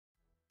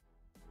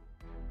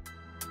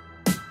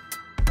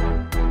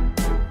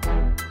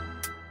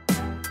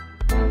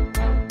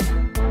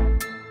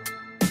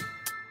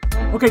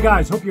Okay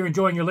guys, hope you're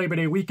enjoying your Labor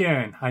Day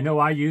weekend. I know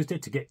I used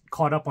it to get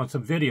caught up on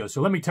some videos,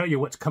 so let me tell you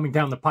what's coming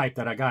down the pipe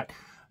that I got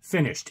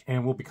finished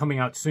and will be coming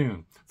out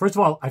soon. First of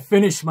all, I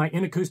finished my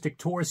In Acoustic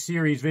Tour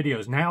series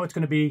videos. Now it's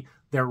going to be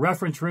their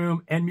reference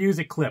room and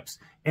music clips.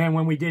 And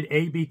when we did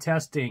A/B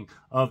testing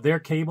of their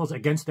cables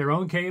against their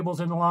own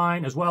cables in the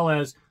line, as well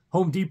as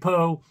Home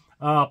Depot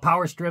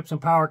power strips and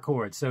power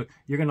cords. So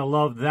you're going to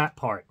love that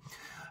part.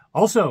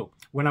 Also,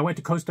 when I went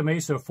to Costa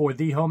Mesa for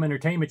the home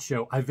entertainment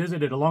show, I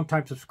visited a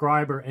longtime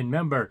subscriber and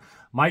member,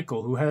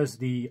 Michael, who has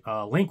the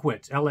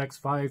Linkwitz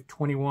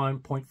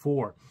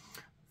LX521.4.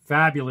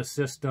 Fabulous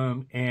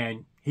system,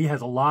 and he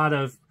has a lot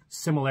of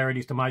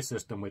similarities to my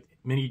system with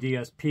mini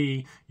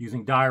DSP,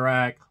 using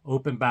Dirac,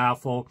 open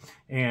baffle,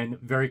 and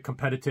very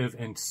competitive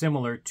and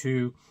similar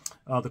to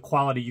the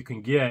quality you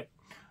can get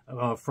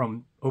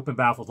from open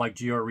baffles like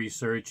GR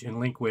Research and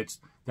Linkwitz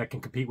that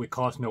can compete with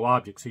Cost No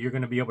Object. So you're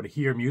going to be able to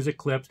hear music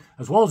clips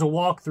as well as a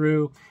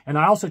walkthrough. And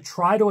I also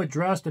try to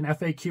address an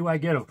FAQ I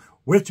get of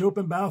which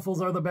open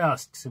baffles are the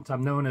best, since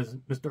I'm known as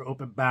Mr.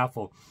 Open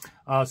Baffle.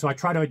 So I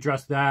try to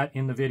address that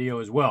in the video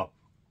as well.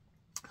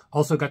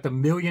 Also got the $1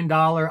 million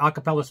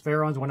acapella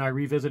Spherons when I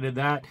revisited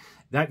that.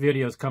 That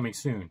video is coming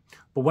soon.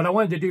 But what I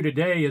wanted to do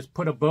today is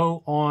put a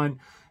bow on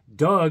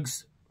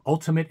Doug's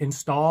ultimate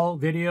install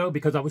video,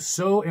 because I was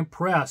so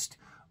impressed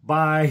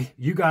by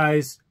you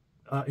guys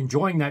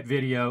enjoying that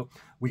video.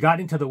 We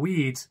got into the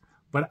weeds,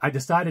 but I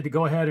decided to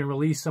go ahead and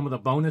release some of the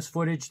bonus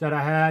footage that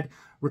I had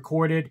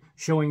recorded,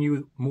 showing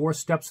you more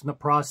steps in the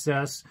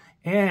process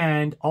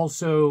and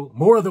also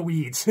more of the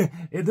weeds.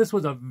 This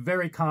was a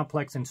very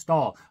complex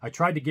install. I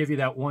tried to give you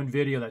that one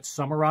video that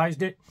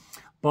summarized it,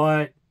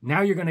 but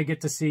now you're going to get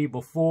to see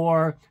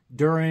before,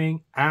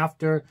 during,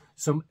 after,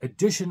 some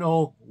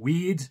additional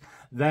weeds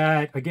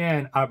that,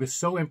 again, I was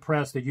so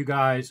impressed that you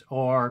guys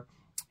are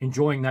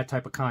enjoying that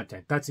type of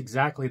content. That's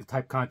exactly the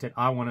type of content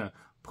I want to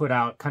put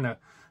out. Kind of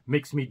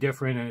makes me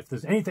different. And if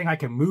there's anything I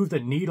can move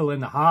the needle in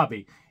the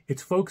hobby,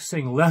 it's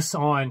focusing less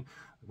on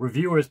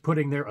reviewers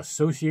putting their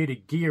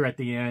associated gear at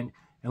the end.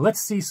 And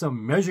let's see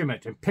some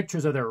measurement and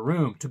pictures of their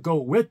room to go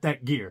with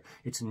that gear.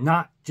 It's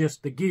not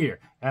just the gear,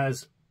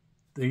 as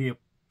the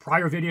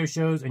prior video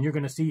shows, and you're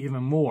going to see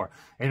even more.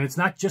 And it's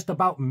not just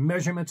about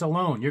measurements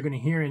alone. You're going to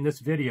hear in this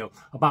video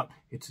about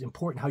it's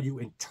important how you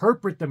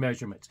interpret the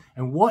measurements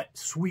and what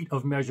suite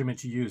of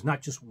measurements you use,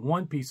 not just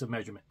one piece of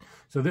measurement.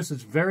 So this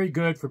is very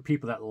good for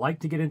people that like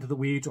to get into the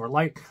weeds or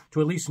like to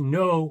at least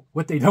know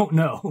what they don't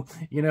know.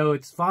 You know,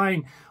 it's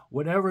fine.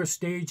 Whatever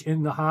stage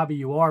in the hobby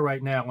you are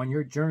right now on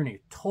your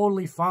journey,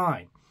 totally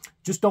fine.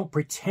 Just don't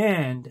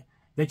pretend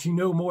that you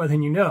know more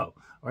than you know,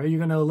 or you're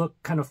going to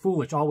look kind of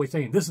foolish, always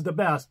saying, this is the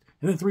best,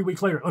 and then 3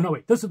 weeks later, oh no,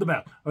 wait, this is the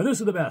best, or this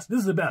is the best, this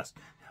is the best.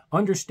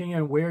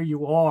 Understand where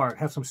you are,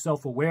 have some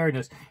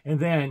self-awareness, and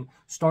then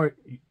start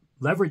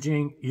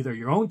leveraging either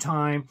your own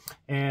time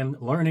and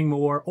learning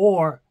more,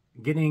 or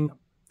getting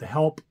the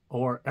help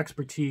or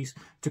expertise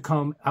to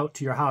come out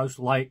to your house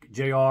like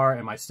JR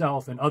and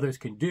myself and others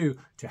can do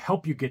to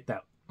help you get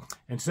that.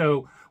 And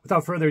so,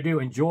 without further ado,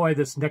 enjoy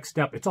this next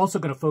step. It's also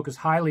going to focus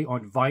highly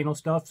on vinyl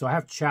stuff, so I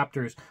have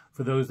chapters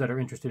for those that are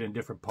interested in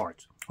different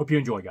parts. Hope you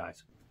enjoy,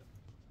 guys.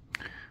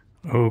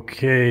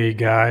 Okay,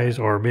 guys,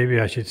 or maybe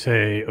I should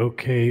say,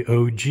 okay,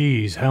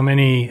 OGs. How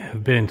many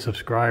have been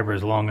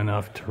subscribers long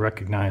enough to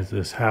recognize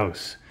this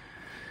house?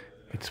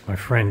 It's my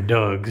friend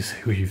Doug's,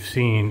 who you've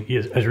seen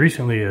as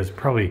recently as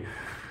probably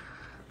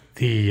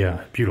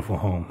the beautiful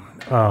home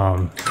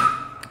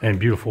and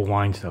beautiful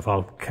wine stuff.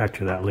 I'll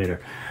capture that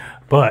later.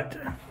 But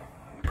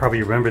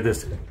probably remember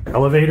this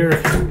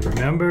elevator.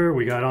 Remember,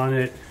 we got on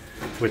it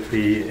with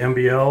the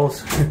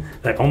MBLs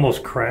that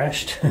almost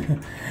crashed.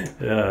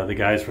 The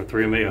guys for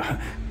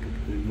 3M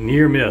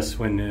near miss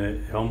when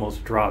it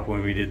almost dropped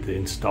when we did the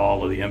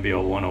install of the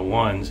MBL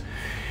 101s.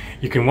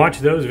 You can watch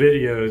those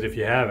videos if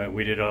you haven't.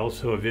 We did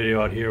also a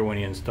video out here when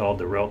he installed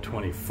the REL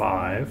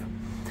 25.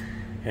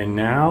 And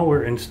now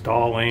we're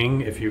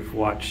installing, if you've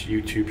watched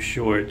YouTube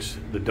Shorts,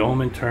 the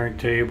Dohmann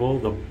turntable,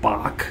 the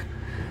Bach,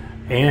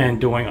 and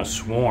doing a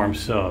Swarm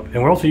sub.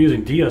 And we're also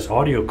using DS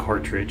audio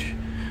cartridge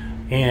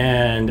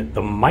and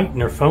the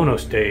Meitner phono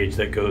stage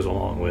that goes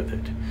along with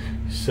it.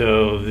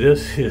 So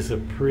this is a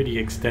pretty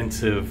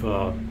extensive,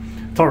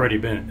 it's already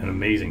been an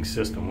amazing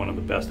system, one of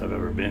the best I've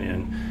ever been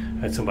in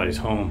at somebody's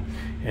home.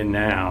 And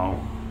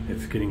now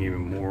it's getting even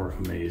more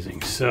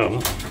amazing.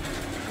 So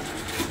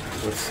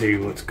let's see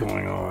what's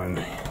going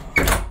on.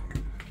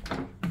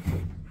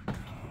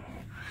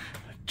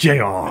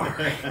 JR.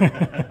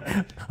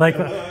 Like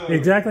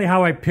exactly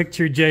how I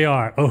pictured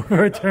JR.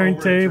 Over a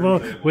turntable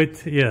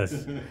with,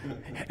 yes.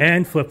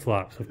 And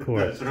flip-flops, of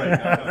course.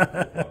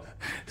 That's right.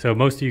 So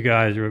most of you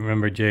guys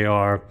remember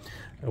JR,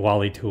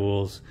 Wally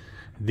Tools,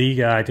 the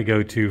guy to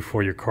go to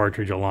for your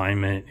cartridge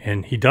alignment.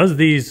 And he does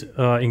these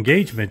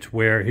engagements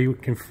where he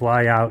can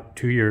fly out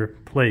to your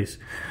place.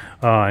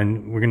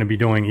 And we're going to be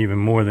doing even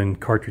more than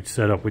cartridge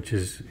setup, which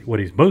is what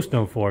he's most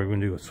known for. We're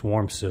going to do a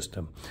Swarm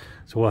system.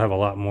 So we'll have a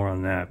lot more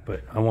on that,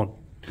 but I won't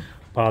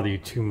bother you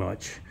too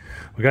much.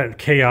 We got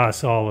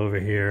chaos all over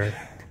here.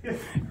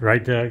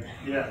 Right, Doug?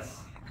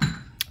 Yes.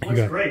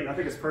 That's great. I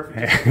think it's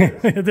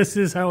perfect. This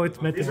is how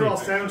it's meant to be. These are all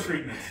sound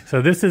treatments.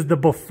 So this is the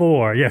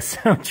before. Yes,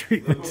 sound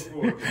treatments.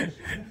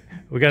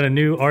 We got a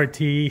new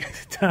RT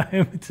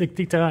time,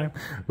 60 time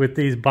with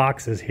these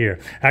boxes here.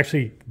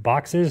 Actually,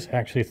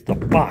 it's the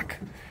Bach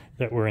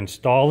that we're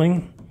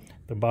installing,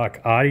 the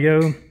Bach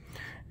audio.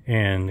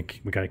 And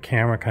we got a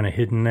camera kind of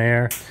hidden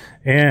there.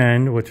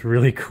 And what's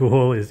really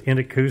cool is in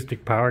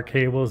acoustic power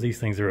cables. These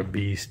things are a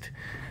beast.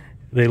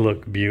 They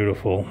look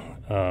beautiful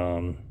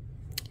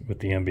with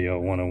the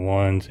MBL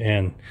 101s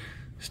and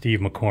Steve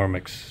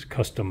McCormick's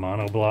custom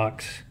mono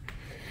blocks.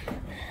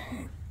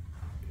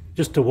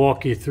 Just to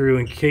walk you through,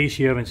 in case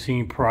you haven't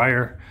seen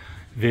prior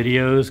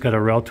videos, got a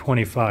REL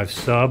 25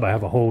 sub. I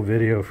have a whole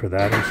video for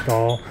that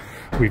install.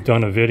 We've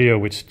done a video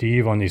with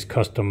Steve on these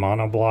custom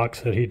mono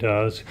blocks that he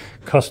does.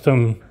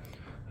 Custom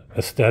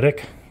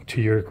aesthetic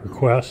to your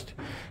request.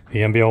 The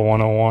MBL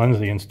 101s,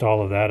 the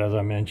install of that, as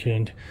I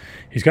mentioned.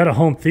 He's got a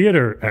home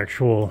theater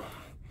actual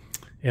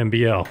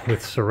MBL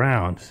with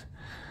surrounds.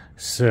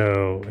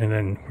 So, and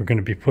then we're going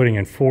to be putting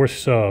in 4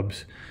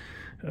 subs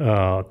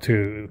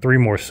to 3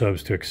 more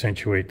subs to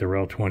accentuate the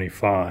REL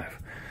 25.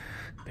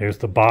 There's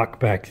the Bach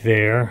back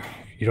there.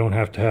 You don't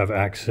have to have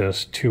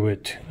access to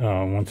it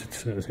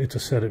once it's a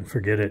set it and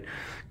forget it,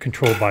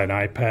 controlled by an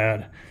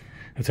iPad.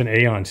 It's an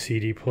Aeon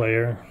CD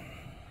player.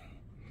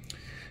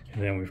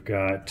 And then we've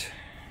got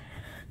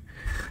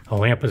a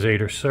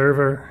Lampizator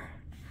server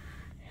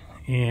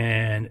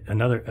and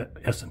another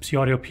SMC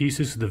audio piece.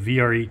 This is the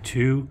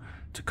VRE2.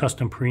 It's a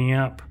custom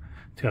preamp.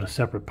 It's got a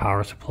separate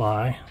power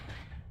supply.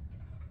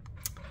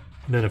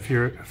 And then a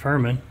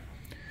Furman.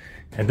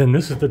 And then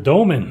this is the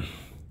Dohmann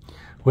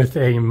with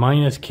a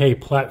 -K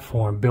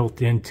platform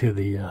built into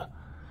the, well,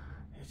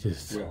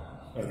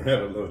 I don't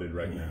have it loaded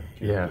right now.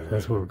 Yeah,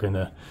 that's what we're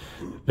gonna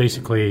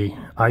basically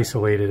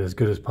isolate it as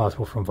good as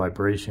possible from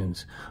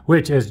vibrations,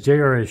 which, as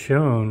JR has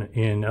shown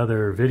in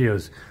other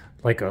videos,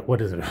 like a, what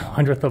is it,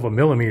 100th of a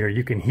millimeter,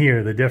 you can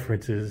hear the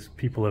differences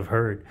people have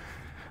heard.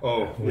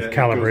 Oh, with yeah,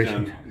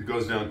 calibration. It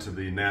goes down to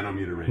the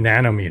nanometer range.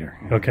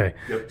 Nanometer, okay.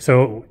 Yep.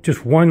 So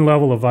just one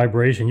level of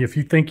vibration. If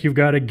you think you've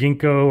got a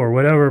Ginkgo or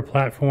whatever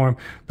platform,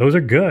 those are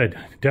good,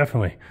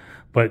 definitely.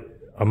 But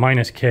a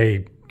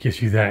 -K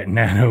gives you that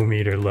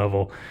nanometer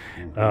level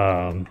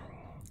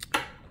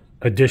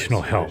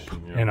additional help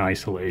and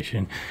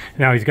isolation.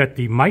 Now he's got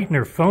the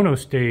Meitner Phono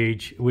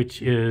Stage,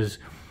 which is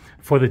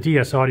for the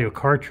DS Audio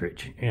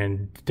cartridge,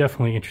 and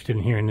definitely interested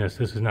in hearing this.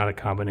 This is not a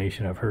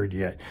combination I've heard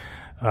yet.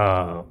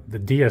 The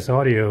DS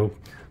Audio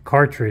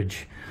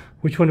cartridge,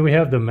 which one do we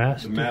have? The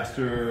Master? The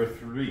Master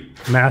 3.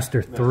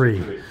 Master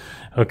 3.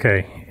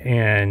 Okay,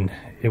 and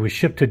it was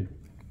shipped to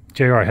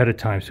JR ahead of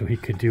time so he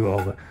could do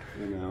all the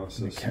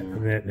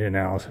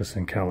analysis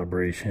and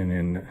calibration,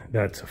 and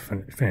that's a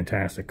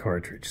fantastic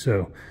cartridge.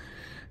 So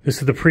this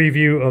is the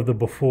preview of the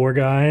before,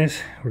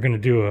 guys. We're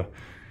going to do a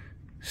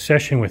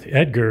session with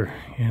Edgar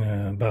in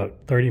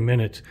about 30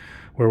 minutes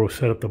where we'll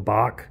set up the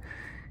Bach,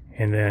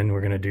 and then we're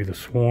going to do the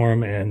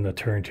swarm and the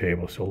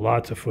turntable. So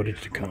lots of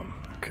footage to come.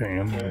 Okay,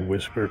 I'm going to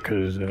whisper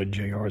because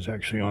JR is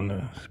actually on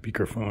the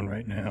speakerphone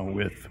right now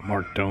with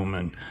Mark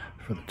Dohmann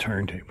for the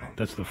turntable.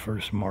 That's the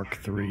first Mark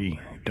III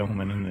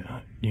Dohmann in the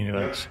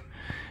US.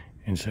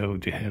 And so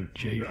to have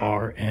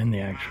JR and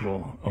the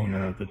actual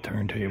owner of the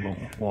turntable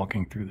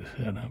walking through the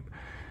setup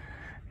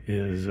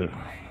is a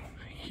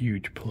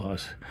huge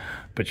plus.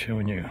 But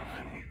showing you,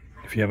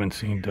 if you haven't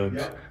seen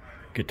Doug's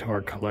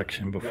guitar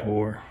collection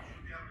before,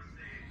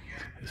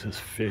 this is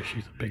Fish.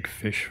 He's a big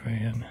Fish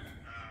fan.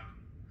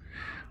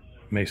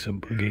 Mesa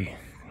Boogie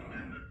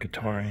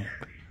guitar amp.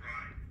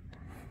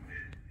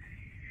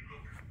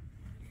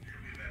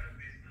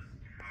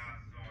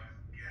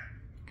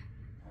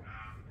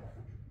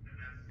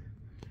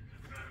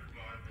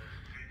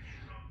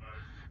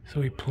 So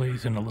he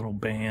plays in a little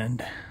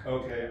band.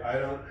 Okay,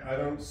 I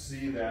don't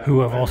see that.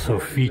 Who I've also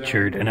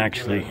featured, and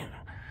actually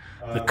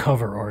the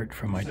cover art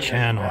for my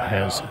channel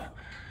has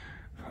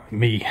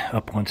me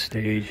up on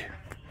stage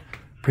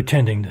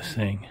pretending to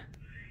sing.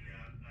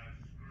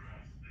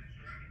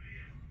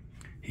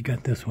 He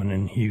got this one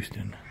in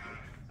Houston,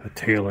 a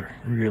Taylor,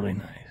 really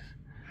nice.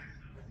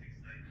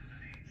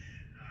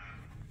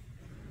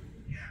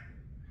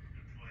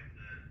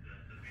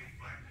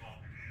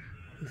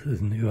 This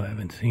is new, I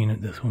haven't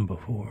seen this one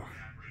before.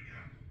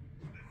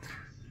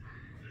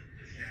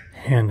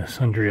 And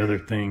sundry other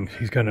things.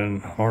 He's got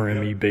an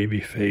RME baby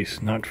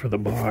face, not for the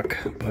Bach,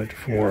 but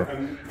for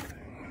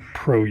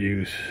pro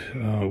use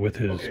with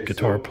his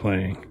guitar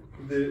playing.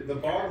 The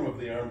bottom of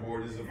the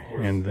armboard is, of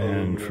course, and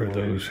then for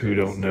those who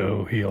don't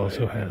know, he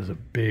also has a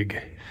big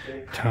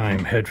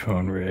time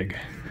headphone rig.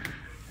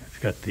 It's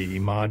got the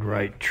Mod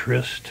Right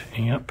Trist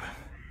amp,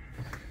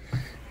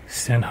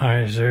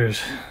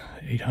 Sennheiser's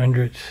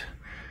 800s,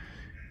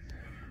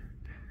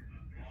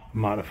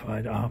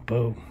 modified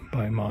Oppo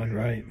by Mod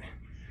Right.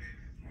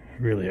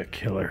 Really a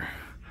killer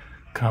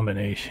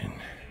combination.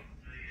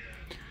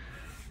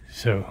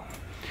 So,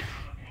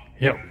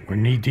 yep, we're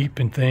knee deep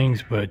in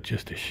things, but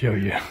just to show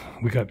you,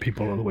 we got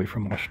people all the way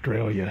from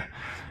Australia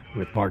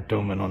with Mark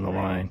Dohmann on the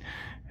line.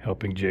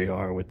 helping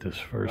JR with this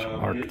first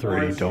Mark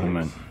III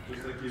Dohmann.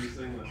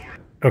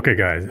 Okay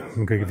guys,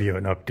 I'm going to give you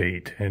an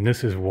update, and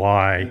this is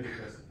why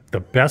the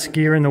best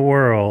gear in the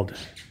world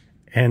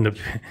and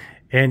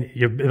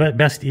your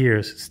best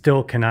ears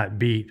still cannot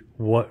beat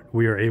what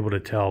we are able to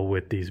tell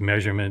with these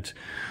measurements,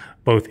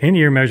 both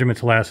in-ear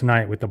measurements last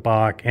night with the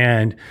Bach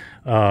and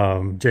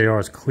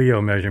JR's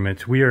Clio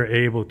measurements. We are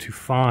able to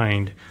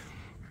find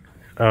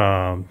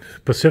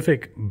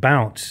specific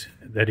bounce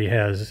that he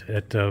has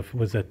at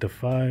was that the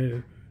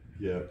 5?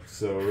 Yeah,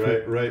 so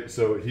right,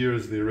 so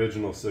here's the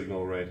original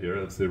signal right here.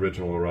 That's the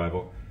original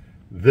arrival.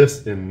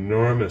 This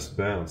enormous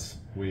bounce,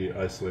 we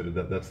isolated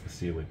that. That's the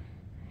ceiling.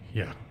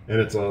 Yeah, and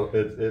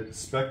it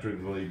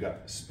spectrally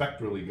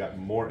got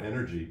more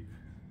energy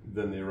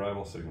than the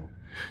arrival signal.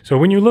 So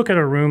when you look at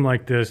a room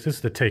like this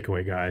is the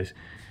takeaway, guys.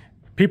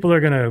 People are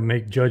going to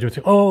make judgments.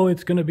 Oh,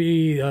 it's going to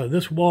be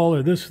this wall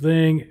or this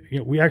thing. You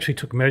know, we actually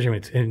took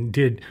measurements and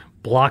did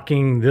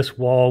blocking this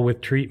wall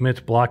with treatments,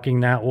 blocking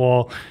that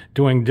wall,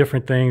 doing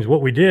different things.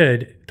 What we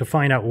did to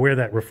find out where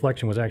that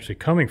reflection was actually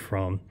coming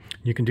from,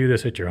 you can do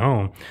this at your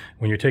home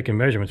when you're taking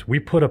measurements. We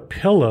put a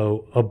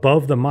pillow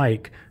above the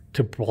mic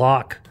to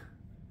block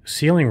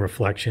ceiling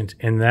reflections,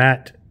 and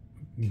that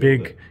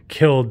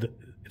killed.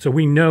 So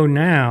we know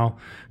now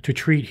to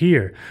treat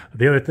here.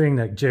 The other thing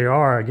that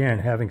JR, again,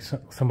 having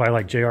somebody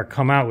like JR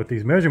come out with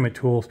these measurement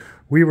tools,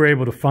 we were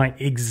able to find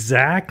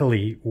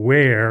exactly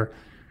where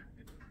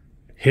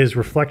his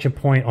reflection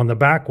point on the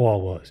back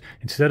wall was.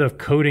 Instead of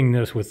coating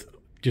this with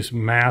just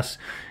mass,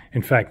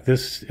 in fact,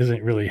 this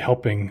isn't really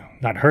helping,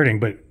 not hurting,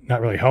 but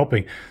not really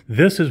helping.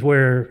 This is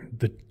where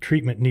the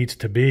treatment needs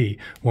to be.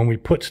 When we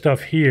put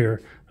stuff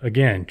here,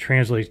 again,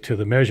 translates to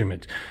the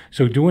measurements.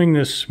 So doing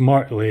this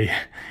smartly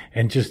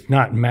and just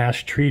not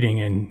mass treating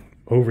and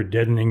over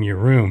deadening your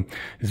room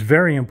is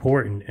very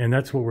important. And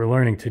that's what we're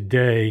learning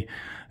today,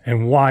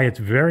 and why it's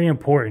very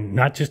important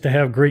not just to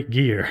have great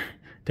gear,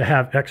 to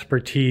have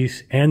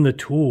expertise and the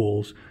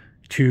tools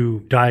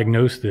to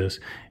diagnose this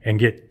and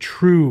get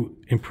true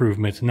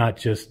improvements, not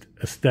just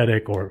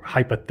aesthetic or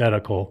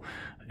hypothetical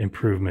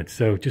improvements.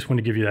 So just want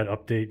to give you that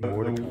update. The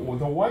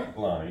white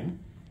line,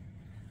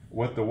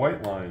 what the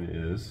white line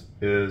is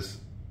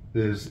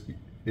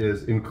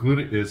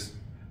included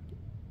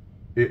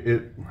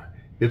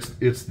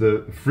it's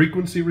the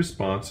frequency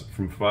response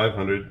from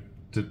 500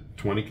 to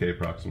 20K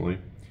approximately,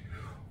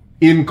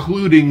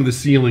 including the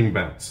ceiling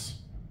bounce.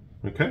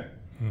 Okay.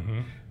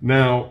 Mm-hmm.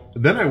 Now,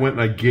 then I went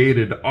and I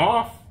gated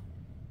off.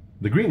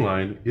 The green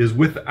line is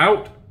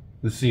without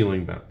the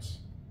ceiling bounce.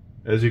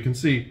 As you can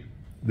see,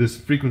 this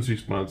frequency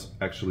response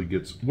actually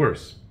gets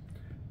worse.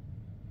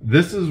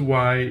 This is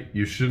why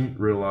you shouldn't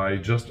rely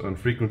just on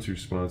frequency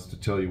response to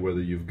tell you whether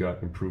you've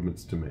got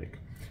improvements to make,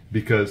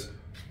 because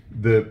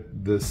the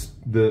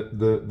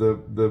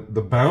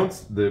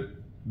bounce, the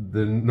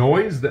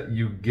noise that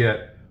you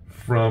get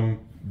from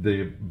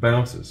the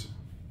bounces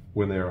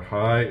when they are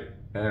high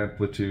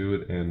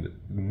amplitude and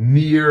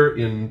near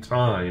in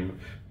time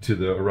to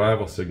the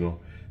arrival signal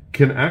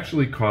can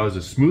actually cause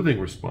a smoothing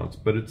response,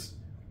 but it's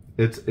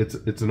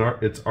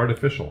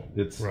artificial.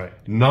 It's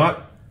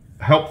not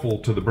helpful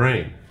to the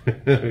brain.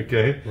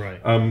 Okay.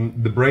 Right.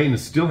 The brain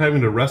is still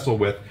having to wrestle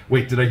with,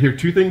 wait, did I hear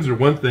two things or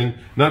one thing?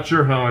 Not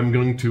sure how I'm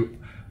going to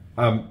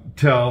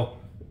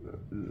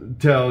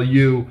tell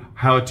you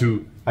how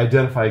to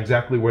identify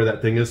exactly where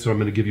that thing is, so I'm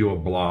going to give you a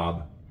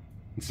blob.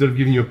 Instead of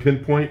giving you a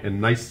pinpoint and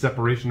nice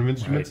separation of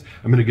instruments,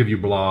 I'm going to give you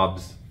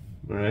blobs.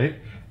 All right?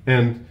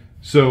 And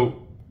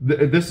so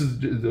this is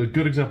a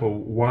good example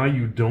of why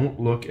you don't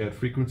look at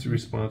frequency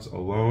response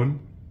alone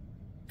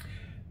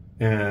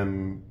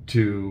and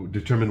to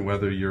determine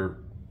whether you're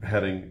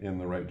heading in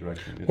the right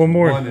direction. It's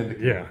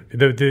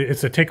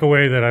it's a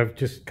takeaway that I've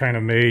just kind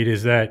of made,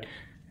 is that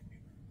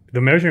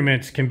the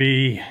measurements can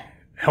be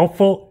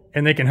helpful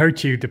and they can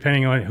hurt you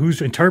depending on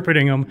who's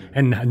interpreting them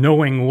and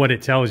knowing what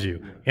it tells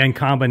you and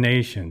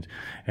combinations.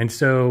 And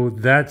so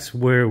that's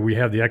where we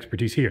have the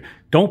expertise here.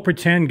 Don't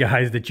pretend,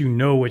 guys, that you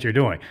know what you're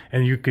doing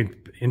and you can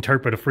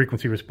interpret a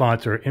frequency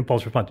response or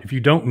impulse response. If you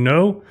don't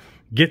know,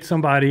 get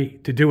somebody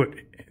to do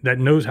it that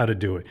knows how to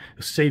do it.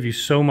 It'll save you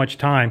so much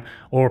time,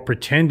 or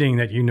pretending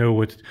that you know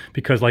what's,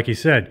 because like you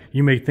said,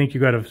 you may think you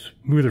got a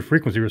smoother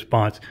frequency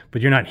response, but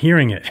you're not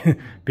hearing it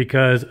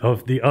because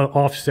of the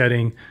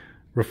offsetting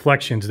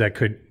reflections that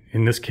could,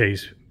 in this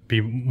case,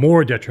 be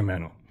more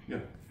detrimental. Yeah.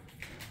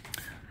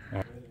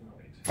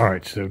 All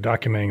right, so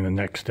documenting the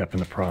next step in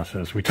the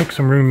process. We took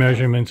some room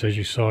measurements, as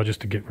you saw,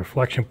 just to get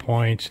reflection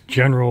points,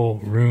 general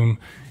room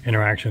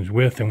interactions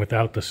with and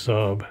without the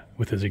sub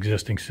with his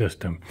existing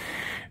system.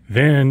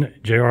 Then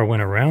JR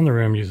went around the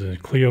room using a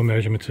Clio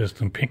measurement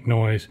system, pink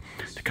noise,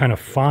 to kind of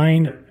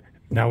find,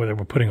 now that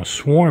we're putting a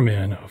swarm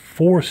in of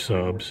 4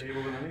 subs,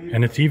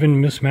 and it's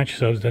even mismatched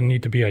subs, doesn't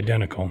need to be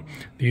identical.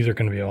 These are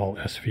going to be all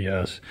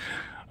SVS.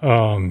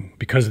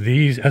 Because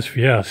these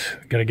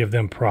SVS, got to give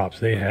them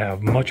props. They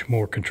have much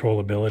more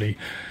controllability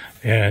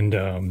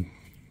and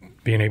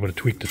being able to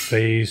tweak the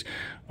phase,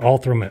 all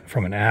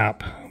from an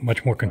app,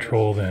 much more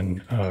control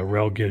than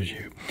REL gives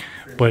you.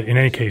 But in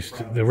any case,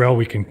 the REL,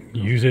 we can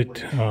use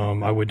it.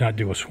 I would not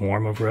do a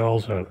swarm of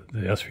RELs. The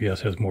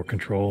SVS has more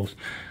controls.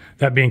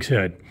 That being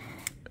said,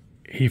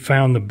 he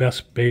found the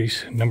best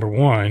base, number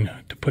one,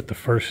 to put the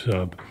first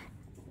sub.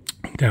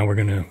 Now we're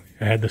going to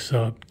add the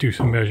sub, do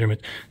some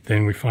measurements,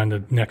 then we find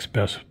the next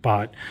best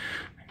spot,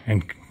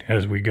 and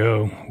as we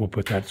go, we'll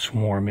put that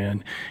swarm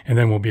in, and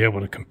then we'll be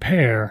able to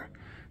compare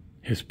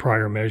his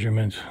prior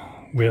measurements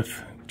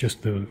with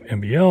just the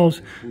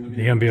MBLs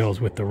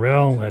with the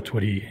REL. That's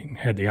what he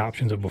had the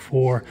options of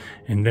before.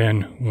 And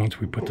then once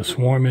we put the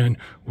swarm in,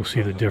 we'll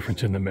see the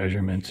difference in the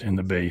measurements in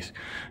the base.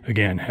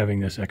 Again,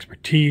 having this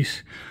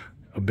expertise,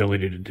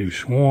 ability to do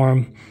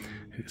swarm,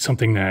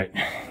 something that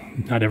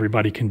not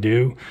everybody can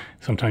do.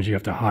 Sometimes you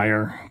have to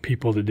hire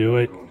people to do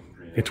it.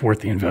 It's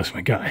worth the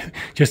investment, guys.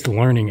 Just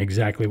learning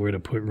exactly where to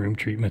put room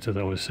treatments, as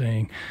I was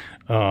saying,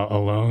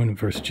 alone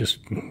versus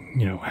just,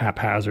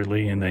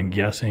 haphazardly and then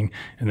guessing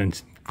and then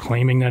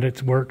claiming that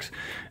it works.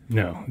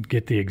 No,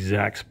 get the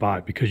exact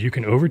spot, because you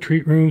can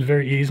over-treat rooms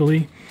very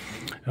easily,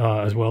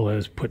 as well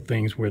as put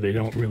things where they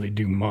don't really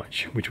do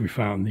much, which we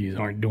found these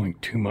aren't doing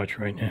too much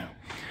right now.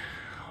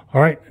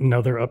 All right,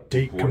 another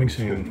update coming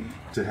soon.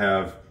 To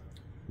have,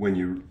 when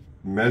you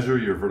measure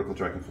your vertical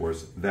tracking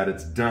force, that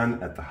it's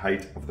done at the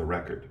height of the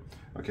record.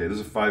 Okay, this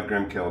is a 5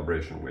 gram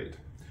calibration weight.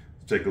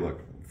 Let's take a look.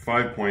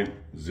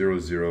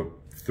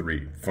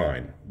 5.003,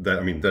 fine.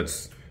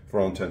 That's for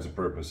all intents and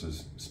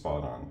purposes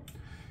spot on.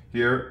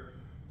 Here,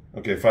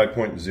 okay,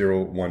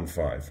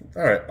 5.015.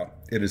 All right,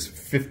 it is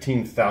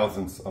 15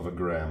 thousandths of a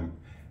gram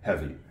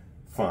heavy.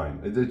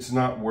 Fine, it's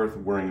not worth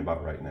worrying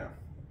about right now.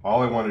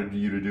 All I wanted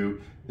you to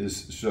do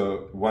is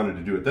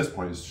at this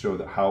point is show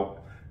that how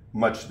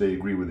much they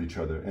agree with each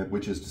other, and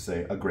which is to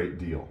say a great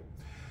deal.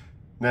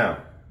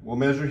 Now, we'll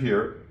measure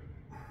here,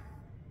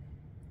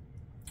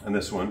 and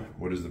this one,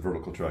 what is the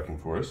vertical tracking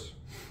force?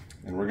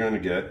 And we're going to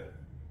get,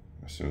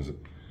 as soon as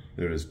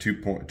there it is,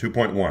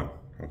 2.1,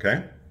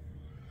 okay?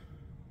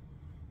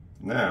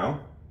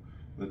 Now,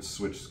 let's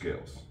switch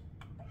scales,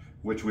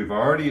 which we've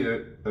already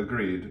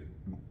agreed,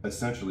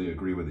 essentially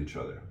agree with each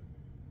other.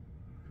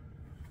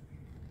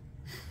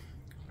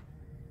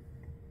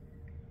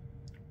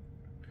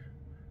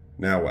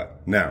 Now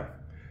what? Now,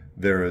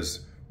 there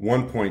is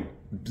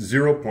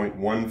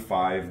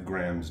 0.15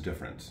 grams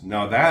difference.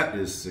 Now that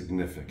is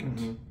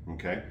significant,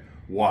 okay?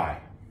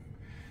 Why?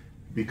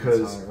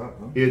 Because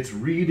it's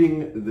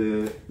reading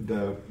the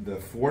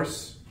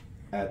force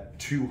at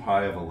too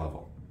high of a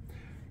level.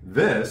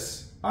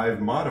 This,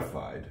 I've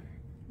modified,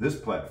 this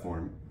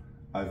platform,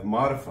 I've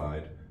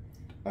modified,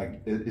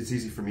 it's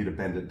easy for me to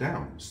bend it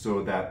down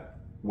so that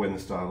when the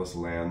stylus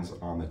lands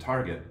on the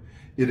target,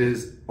 it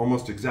is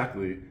almost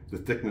exactly the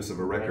thickness of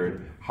a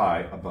record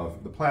high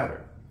above the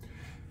platter.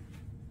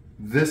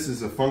 This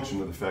is a function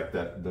of the fact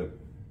that the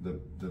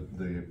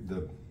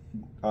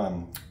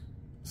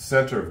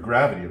center of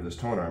gravity of this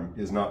tone arm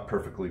is not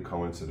perfectly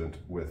coincident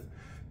with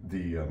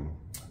the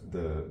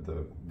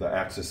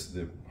axis,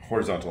 the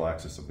horizontal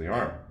axis of the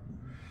arm.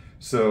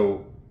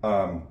 So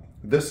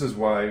this is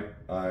why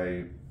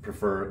I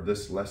prefer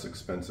this less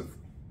expensive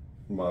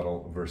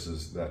model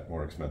versus that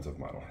more expensive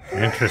model.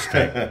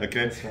 Interesting.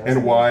 Okay,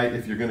 and why,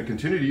 if you're going to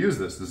continue to use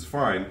this is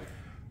fine,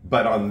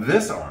 but on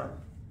this arm,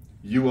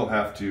 you will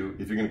have to,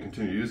 if you're going to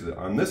continue to use it,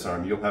 on this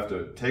arm, you'll have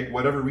to take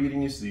whatever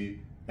reading you see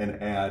and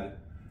add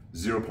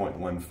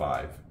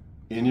 0.15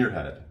 in your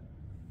head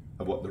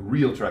of what the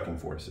real tracking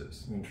force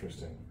is.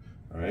 Interesting.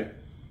 All right?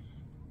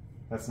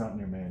 That's not in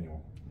your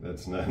manual.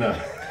 That's not, no.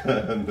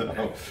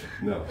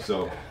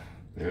 So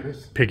there it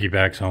is.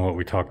 Piggybacks on what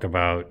we talked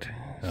about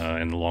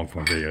in the long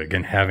form video.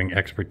 Again, having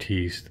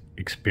expertise,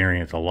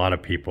 experience. A lot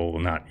of people will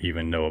not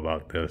even know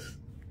about this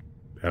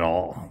at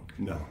all.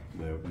 No.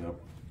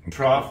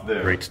 Trough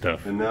there. Great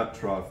stuff. And that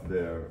trough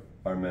there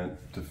are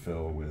meant to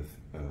fill with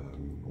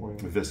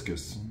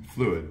viscous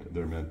fluid.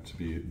 They're meant to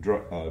be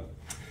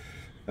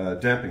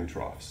damping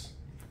troughs.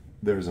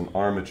 There's an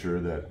armature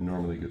that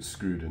normally gets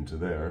screwed into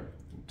there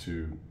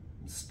to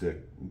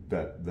stick,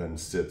 that then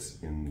sits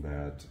in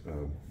that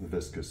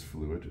viscous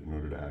fluid in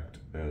order to act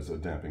as a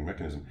damping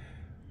mechanism.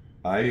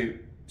 I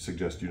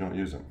suggest you don't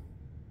use them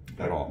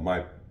at all.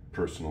 My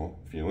personal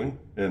feeling,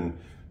 and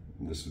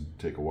this would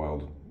take a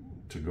while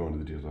to go into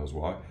the details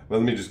why, but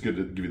let me just give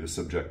you the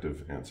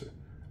subjective answer.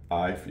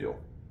 I feel,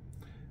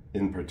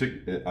 in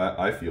particular,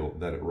 I feel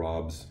that it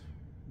robs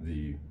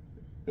the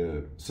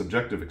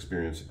subjective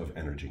experience of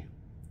energy.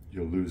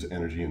 You'll lose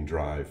energy and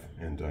drive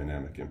and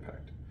dynamic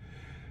impact.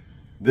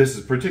 This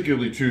is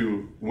particularly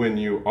true when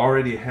you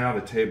already have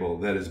a table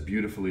that is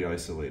beautifully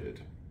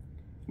isolated.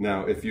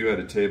 Now, if you had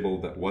a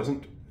table that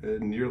wasn't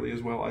nearly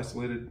as well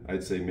isolated,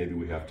 I'd say maybe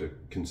we have to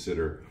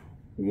consider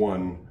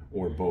one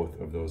or both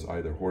of those,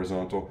 either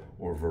horizontal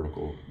or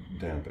vertical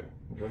damping.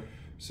 Okay.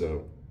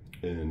 So,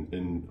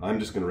 and I'm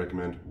just going to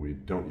recommend we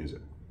don't use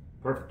it.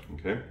 Perfect.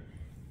 Okay.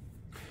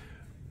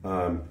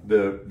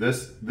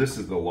 This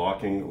is the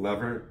locking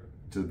lever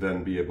to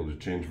then be able to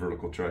change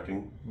vertical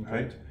tracking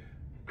height.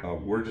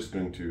 we're just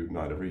going to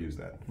not ever use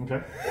that.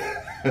 Okay.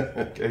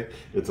 Okay,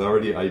 it's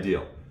already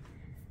ideal.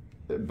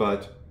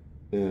 But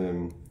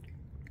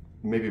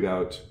maybe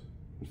about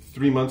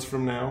 3 months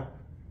from now,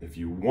 if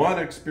you want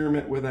to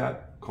experiment with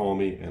that, call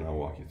me and I'll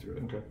walk you through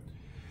it.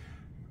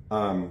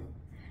 Okay.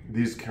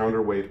 These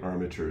counterweight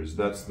armatures,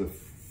 that's the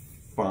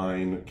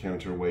fine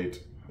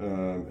counterweight,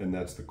 and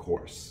that's the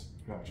coarse.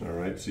 Gotcha. All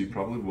right, so you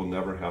probably will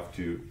never have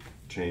to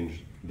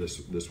change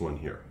this one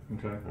here.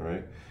 Okay. All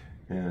right,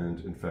 and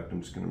in fact,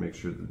 I'm just going to make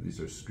sure that these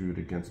are screwed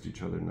against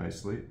each other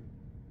nicely.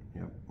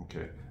 Yep.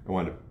 Okay. I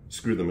want to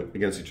screw them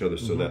against each other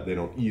so that they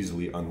don't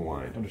easily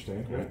unwind.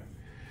 Understand. Right.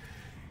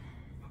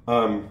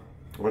 I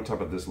want to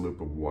talk about this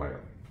loop of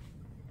wire.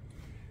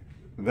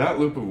 That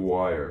loop of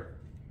wire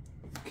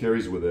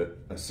carries with it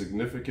a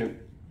significant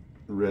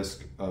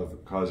risk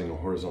of causing a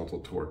horizontal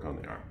torque on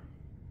the arm.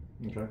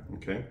 Okay.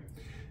 Okay.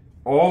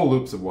 All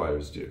loops of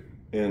wires do,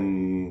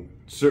 and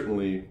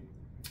certainly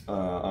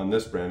on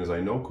this brand, as I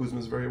know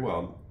Kuzmas very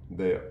well,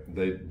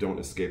 they don't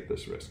escape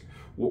this risk.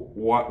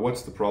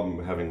 What's the problem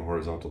with having a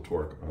horizontal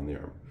torque on the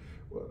arm?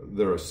 Well,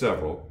 there are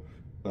several,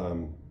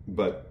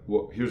 but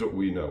here's what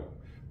we know: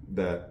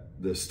 that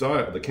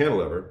the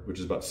cantilever, which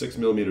is about 6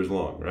 millimeters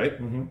long, right?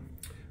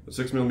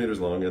 6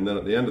 millimeters long, and then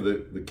at the end of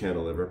the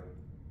cantilever,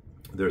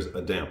 there's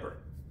a damper.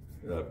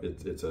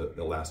 It's an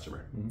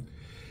elastomer.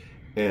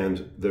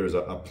 And there's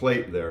a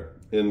plate there.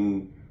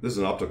 This is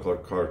an optical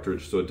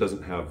cartridge, so it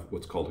doesn't have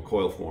what's called a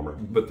coil former,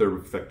 but they're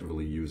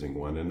effectively using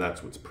one, and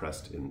that's what's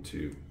pressed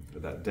into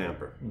that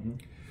damper.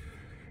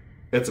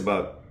 It's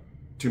about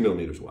 2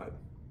 millimeters wide.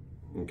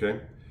 Okay?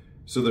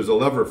 So there's a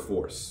lever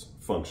force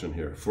function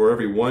here. For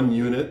every 1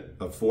 unit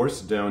of force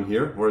down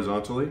here,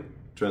 horizontally,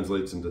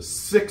 translates into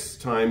 6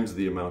 times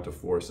the amount of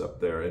force up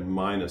there and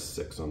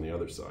 -6 on the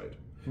other side.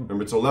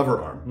 Remember, it's a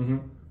lever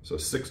arm, so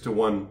 6 to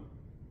 1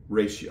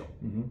 ratio,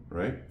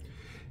 right?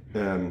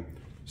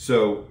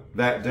 So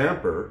that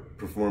damper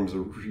performs a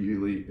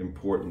really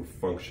important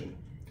function,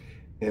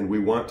 and we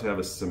want to have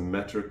a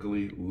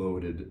symmetrically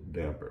loaded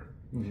damper.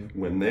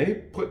 When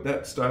they put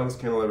that stylus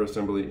cantilever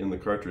assembly in the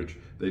cartridge,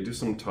 they do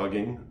some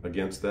tugging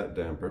against that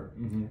damper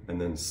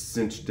and then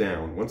cinch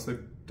down. Once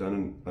they've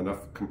done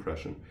enough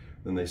compression,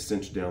 then they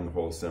cinch down the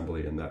whole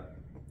assembly, and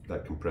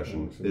that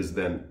compression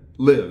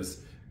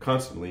lives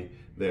constantly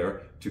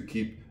there to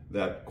keep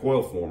that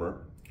coil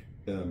former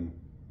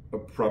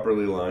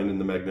properly aligned in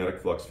the magnetic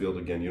flux field.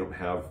 Again, you don't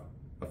have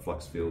a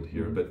flux field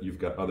here, but you've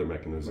got other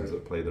mechanisms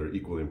at play that are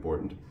equally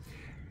important.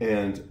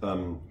 And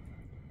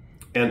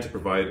to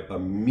provide a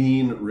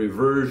mean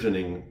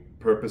reversioning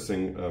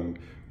purposing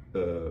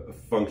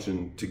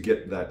function to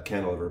get that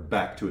cantilever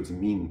back to its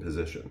mean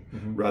position,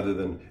 rather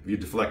than if you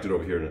deflect it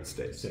over here and it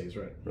stays. Stays,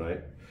 right.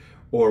 Right?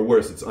 Or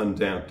worse, it's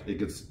undamped. It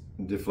gets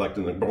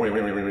deflected and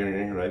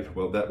then, right?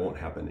 Well, that won't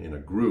happen in a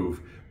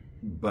groove,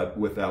 but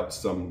without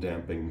some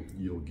damping,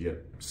 you'll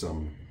get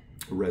some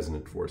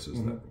resonant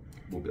forces that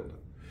will build up.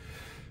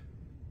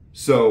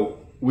 So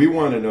we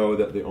want to know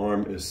that the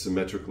arm is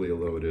symmetrically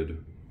loaded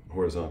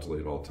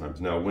horizontally at all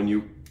times. Now,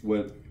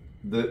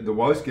 the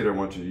Wally skater I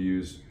want you to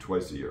use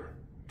twice a year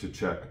to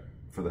check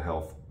for the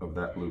health of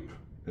that loop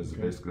is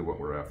basically what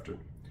we're after.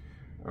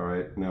 All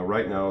right. Now,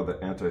 right now,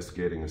 the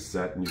anti-skating is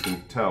set, and you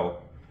can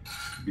tell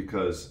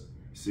because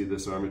see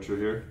this armature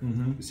here.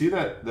 You see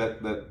that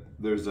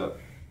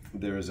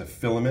there is a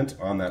filament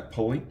on that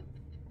pulley.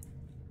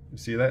 You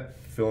see that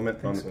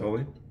filament on the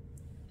pulley?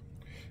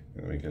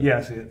 Yeah,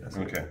 I see it.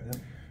 Okay.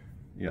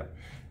 Yeah.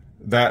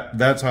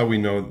 That's how we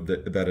know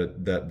that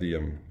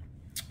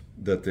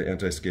the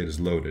anti-skate is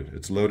loaded.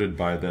 It's loaded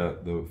by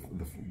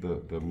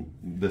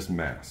this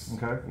mass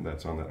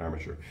that's on that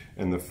armature.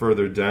 And the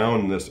further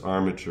down this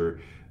armature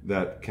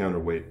that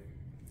counterweight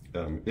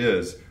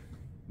is,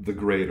 the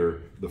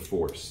greater the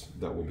force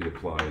that will be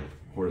applied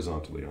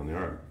horizontally on the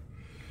arm.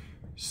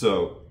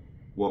 So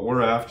what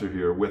we're after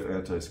here with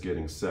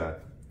anti-skating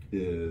set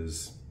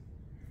is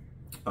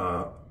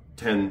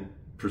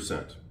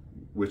 10%,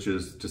 which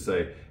is to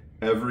say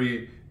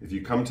if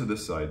you come to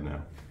this side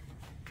now,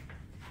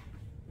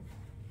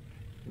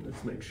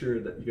 let's make sure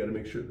that you got to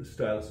make sure the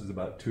stylus is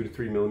about 2 to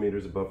 3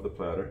 millimeters above the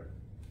platter,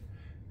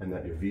 and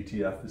that your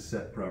VTF is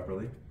set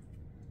properly.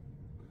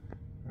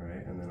 All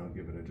right, and then I'll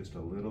give it just a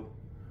little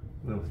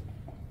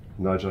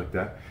nudge like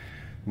that.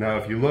 Now,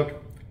 if you look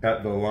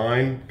at the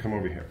line, come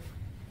over here.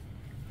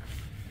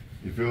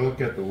 If you look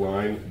at the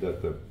line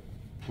that the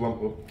plumb,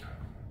 oh,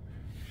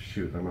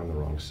 shoot, I'm on the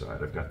wrong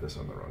side. I've got this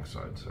on the wrong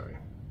side, sorry.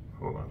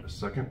 Hold on just a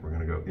second, we're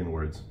gonna go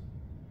inwards.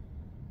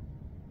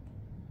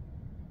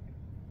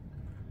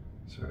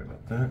 Sorry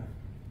about that.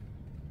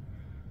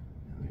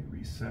 Let me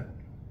reset.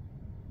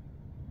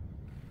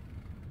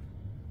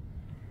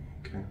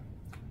 Okay,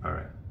 all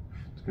right.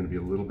 It's gonna be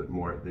a little bit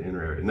more at the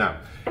inner area.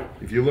 Now,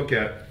 if you look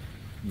at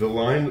the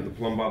line that the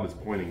plumb bob is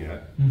pointing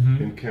at,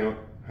 and count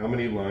how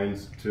many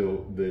lines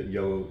till the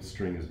yellow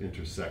string is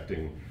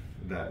intersecting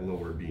that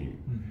lower beam.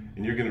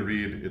 And you're gonna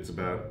read it's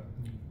about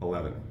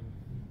 11.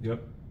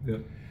 Yep.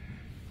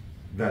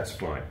 That's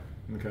fine.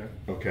 Okay.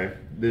 Okay.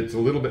 It's a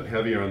little bit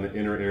heavier on the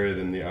inner area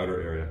than the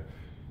outer area.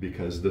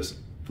 because this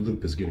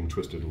loop is getting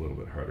twisted a little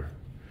bit harder.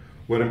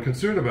 What I'm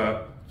concerned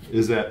about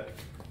is that,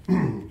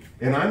 and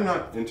I'm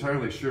not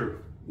entirely sure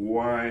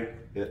why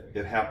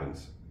it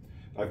happens.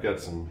 I've got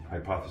some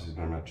hypotheses,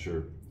 but I'm not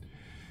sure.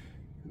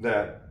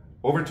 That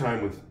over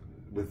time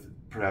with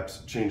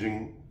perhaps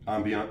changing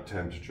ambient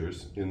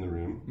temperatures in the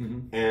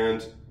room,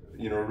 and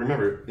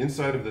remember,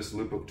 inside of this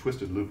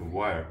twisted loop of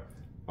wire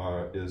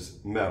is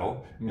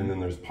metal, and then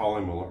there's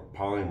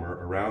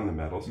polymer around the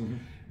metals,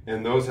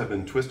 and those have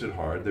been twisted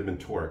hard, they've been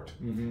torqued,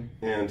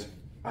 and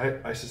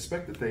I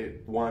suspect that they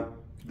want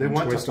to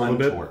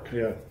untorque.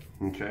 Yeah.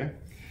 Okay.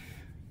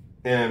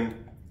 And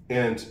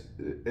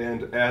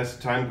as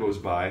time goes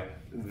by,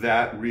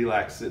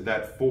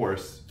 that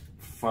force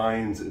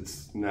finds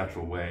its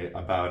natural way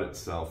about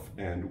itself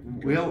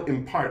and will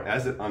impart,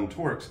 as it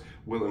untorques,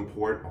 will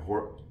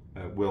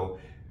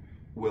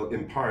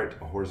impart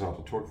a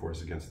horizontal torque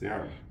force against the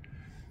arm.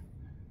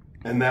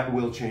 And that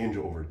will change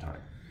over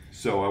time.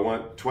 So I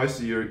want twice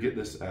a year to get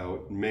this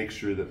out, make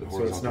sure that the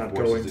horizontal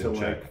force is in check. So it's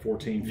not going to like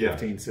 14,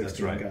 15, 16,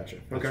 that's right. Gotcha.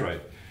 Okay. That's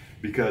right.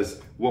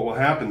 Because what will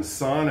happen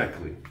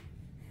sonically,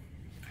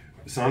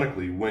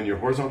 when your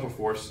horizontal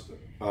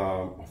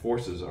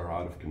forces are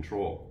out of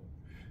control,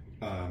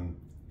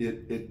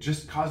 it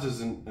just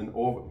causes a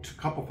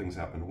couple things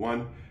happen.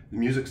 One, the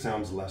music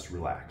sounds less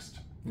relaxed.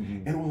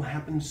 And it will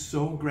happen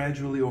so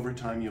gradually over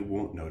time you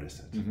won't notice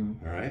it.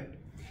 All right?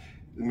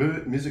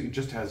 Music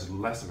just has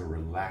less of a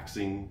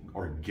relaxing,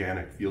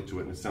 organic feel to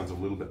it, and it sounds a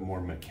little bit more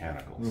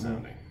mechanical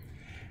sounding.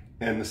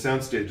 And the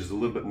sound stage is a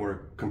little bit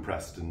more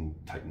compressed and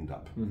tightened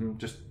up.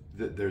 Just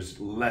there's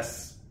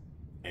less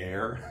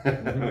air,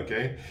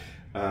 okay?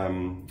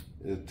 To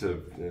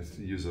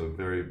use a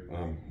very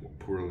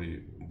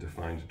poorly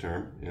defined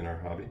term in our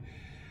hobby.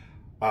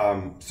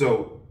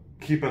 So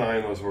keep an eye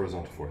on those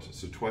horizontal forces.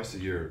 So twice a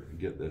year,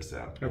 get this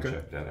out. Okay.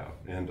 Check that out.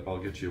 And I'll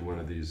get you one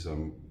of these,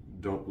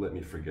 don't let me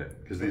forget,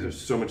 because these are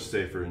so much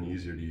safer and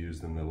easier to use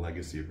than the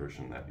legacy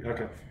version that you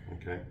have.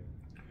 Okay.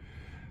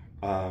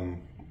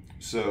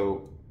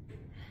 So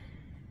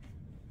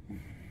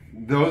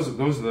those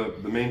are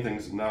the main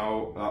things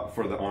now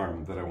for the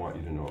arm that I want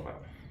you to know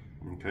about.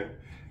 Okay.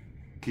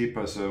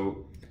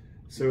 So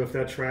if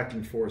that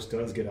tracking force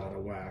does get out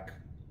of whack,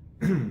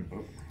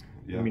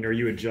 yeah. I mean, are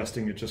you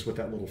adjusting it just with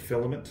that little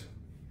filament?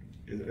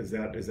 Is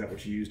that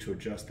what you use to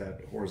adjust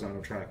that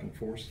horizontal tracking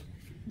force?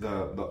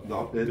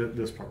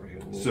 This part right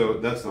here. So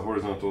that's the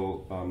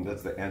horizontal.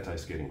 That's the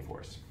anti-skating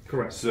force.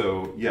 Correct.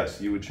 So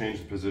yes, you would change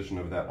the position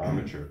of that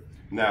armature.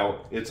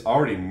 Now it's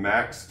already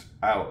maxed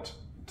out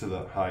to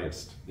the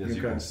highest, as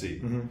you can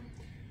see.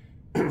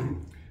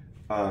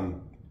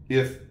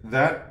 If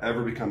that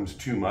ever becomes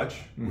too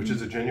much, which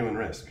is a genuine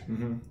risk,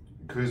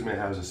 Kuzma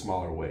has a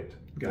smaller weight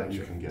that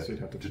you can get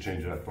to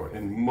change that for.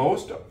 And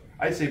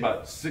I'd say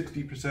about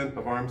 60%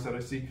 of arms that I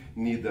see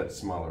need that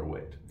smaller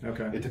weight.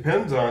 Okay. It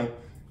depends on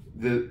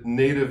the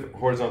native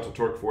horizontal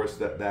torque force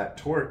that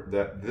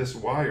this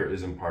wire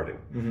is imparting.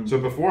 So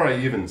before I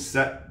even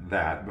set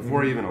that,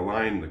 before I even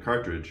align the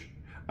cartridge,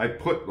 I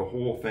put the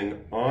whole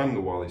thing on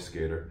the Wally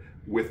skater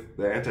with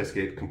the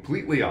anti-skate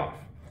completely off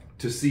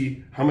to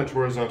see how much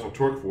horizontal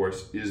torque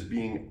force is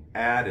being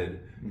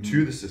added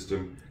to the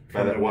system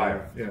by that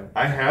wire. Yeah.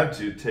 I had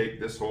to take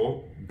this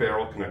whole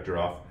barrel connector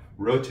off,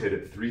 rotate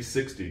it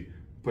 360,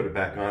 put it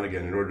back on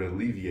again in order to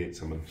alleviate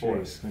some of the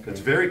force. Okay.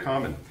 It's very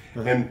common.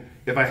 And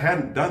if I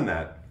hadn't done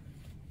that,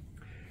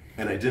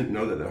 and I didn't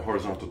know that the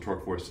horizontal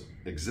torque force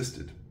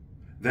existed,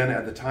 then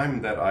at the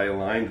time that I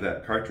aligned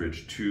that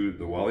cartridge to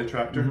the Wally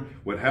tractor,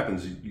 what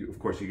happens, of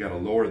course, you got to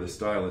lower the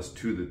stylus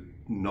to the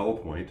null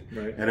point.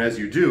 Right. And as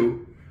you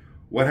do,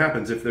 what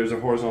happens if there's a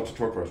horizontal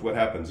torque force? What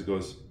happens? It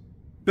goes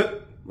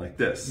bip, like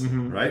this,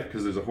 right?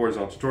 Because there's a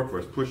horizontal torque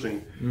force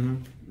pushing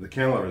the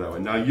cantilever that way.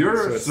 Now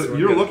you're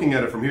looking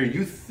at it from here.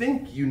 You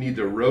think you need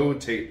to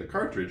rotate the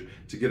cartridge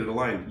to get it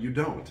aligned. You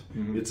don't.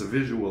 It's a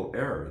visual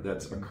error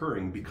that's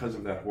occurring because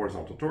of that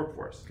horizontal torque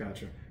force.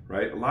 Gotcha.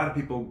 Right? A lot of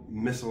people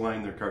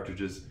misalign their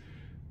cartridges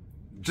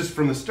just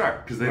from the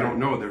start because they don't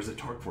know there's a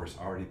torque force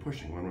already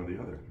pushing one or the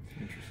other.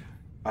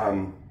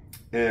 Interesting.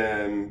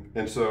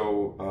 And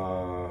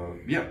so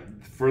yeah,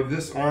 for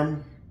this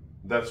arm,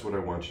 that's what I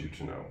want you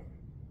to know.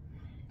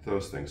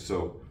 Those things.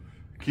 So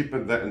keep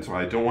it that, and so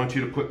I don't want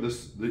you to put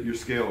your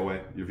scale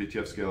away, your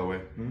VTF scale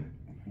away,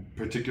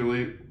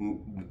 particularly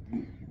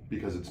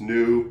because it's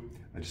new.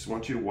 I just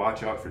want you to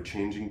watch out for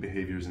changing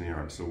behaviors in the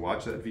arm. So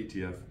watch that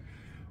VTF,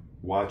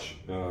 watch,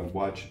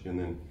 and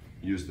then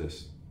use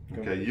this.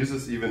 Okay, use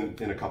this even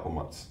in a couple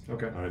months.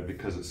 Okay, all right,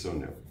 because it's so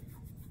new.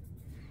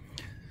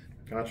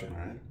 Gotcha. All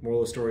right.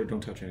 Moral of the story: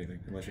 don't touch anything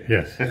unless you.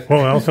 Yes.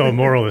 Well, also a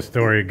moral of the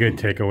story, a good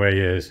takeaway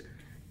is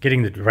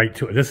getting the right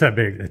tool. This is a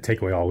big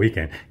takeaway all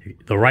weekend.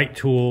 The right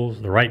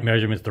tools, the right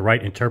measurements, the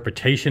right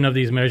interpretation of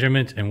these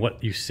measurements, and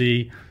what you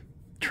see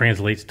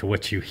translates to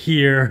what you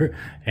hear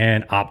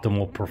and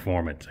optimal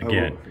performance.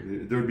 Again,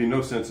 there would be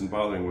no sense in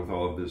bothering with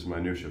all of this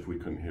minutia if we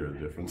couldn't hear the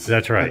difference.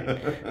 That's right.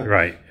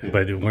 Right.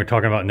 But when we're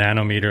talking about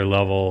nanometer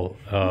level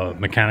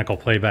mechanical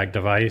playback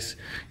device,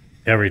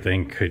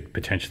 everything could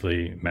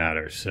potentially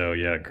matter. So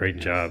yeah, great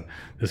job.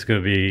 This is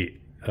going to be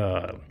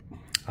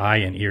eye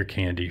and ear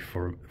candy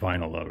for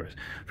vinyl lovers.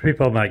 For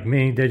people like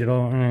me,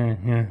 digital,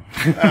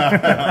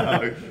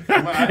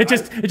 it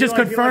just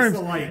confirms.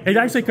 It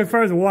actually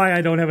confirms why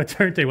I don't have a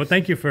turntable.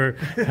 Thank you for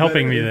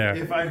helping me there.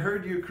 If I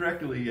heard you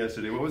correctly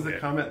yesterday, what was the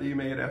comment that you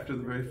made after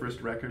the very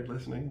first record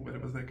listening? What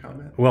was that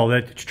comment? Well,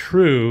 that's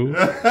true.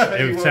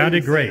 It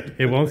sounded great.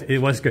 It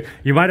was good.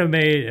 You might have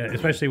made,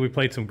 especially we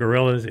played some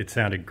Gorillas. It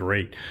sounded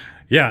great.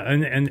 Yeah,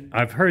 and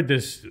I've heard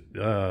this,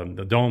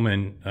 the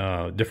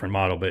Dohmann, different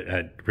model, but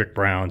at Rick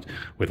Brown's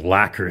with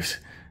lacquers.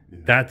 Yeah.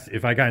 That's,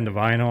 if I got into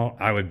vinyl,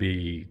 I would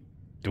be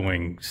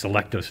doing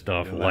selective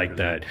stuff like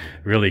that.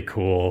 Really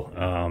cool.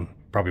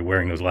 Probably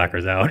wearing those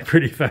lacquers out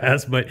pretty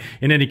fast. But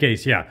in any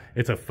case, yeah,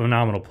 it's a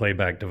phenomenal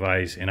playback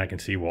device, and I can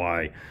see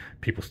why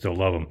people still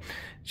love them.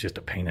 It's just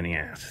a pain in the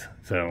ass.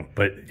 So,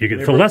 but you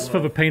get, for less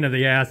of a pain in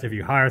the ass if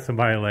you hire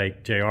somebody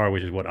like JR,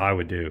 which is what I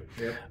would do,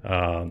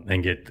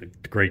 and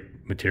get great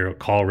material.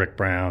 Call Rick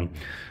Brown,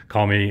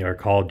 call me, or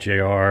call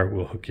JR.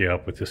 We'll hook you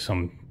up with just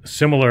some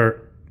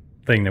similar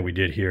thing that we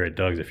did here at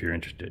Doug's if you're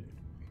interested.